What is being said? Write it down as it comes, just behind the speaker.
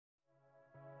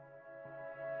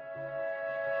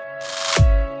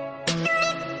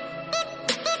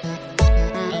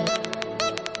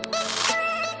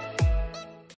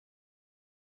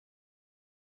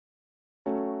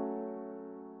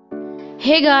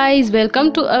Hey guys,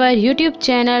 welcome to our YouTube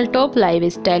channel Top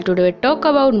Lifestyle. Today we talk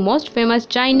about most famous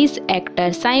Chinese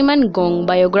actor Simon Gong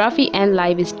biography and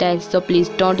lifestyle. So please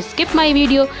don't skip my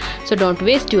video. So don't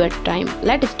waste your time.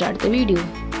 Let's start the video.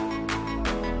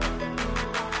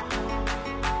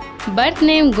 Birth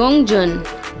name Gong Jun.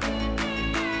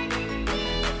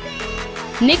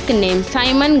 Nickname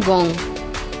Simon Gong.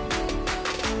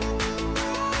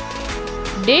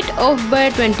 Date of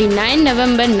birth 29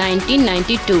 November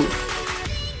 1992.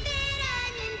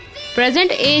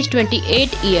 Present age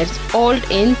 28 years old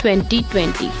in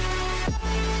 2020.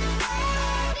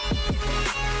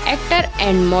 Actor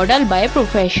and model by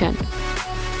profession.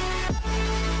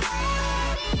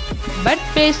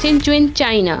 Birthplace Sichuan,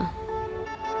 China.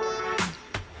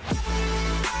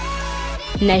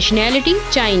 Nationality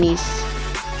Chinese.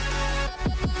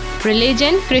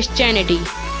 Religion Christianity.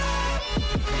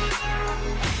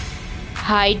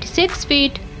 Height 6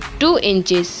 feet 2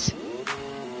 inches.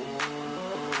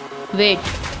 Weight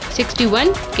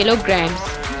 61 kilograms.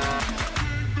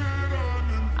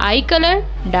 Eye color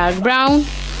dark brown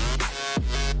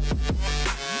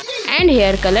and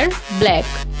hair color black.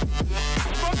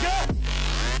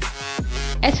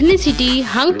 Ethnicity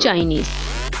Han Chinese.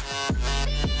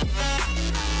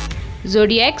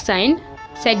 Zodiac sign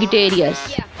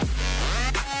Sagittarius.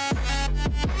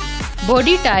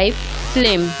 Body type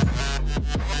slim.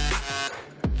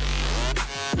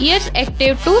 Years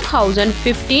active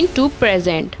 2015 to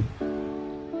present.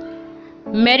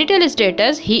 Marital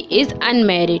status he is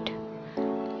unmarried.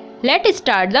 Let's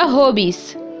start the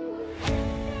hobbies.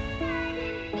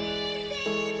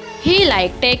 He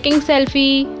like taking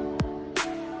selfie.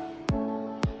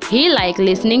 He like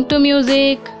listening to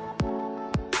music.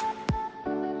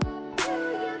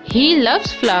 He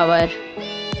loves flower.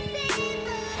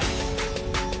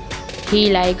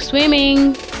 He likes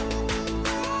swimming.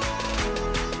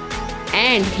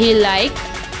 And he likes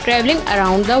traveling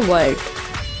around the world.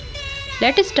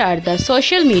 Let's start the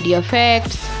social media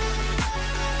facts.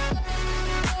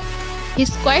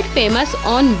 He's quite famous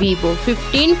on Weibo.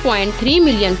 15.3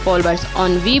 million followers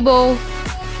on Weibo.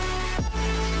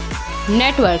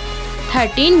 Net worth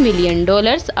 $13 million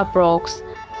approx.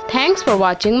 Thanks for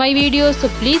watching my video. So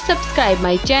please subscribe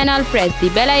my channel, press the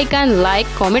bell icon, like,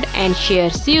 comment and share.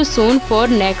 See you soon for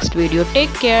next video.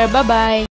 Take care. Bye bye.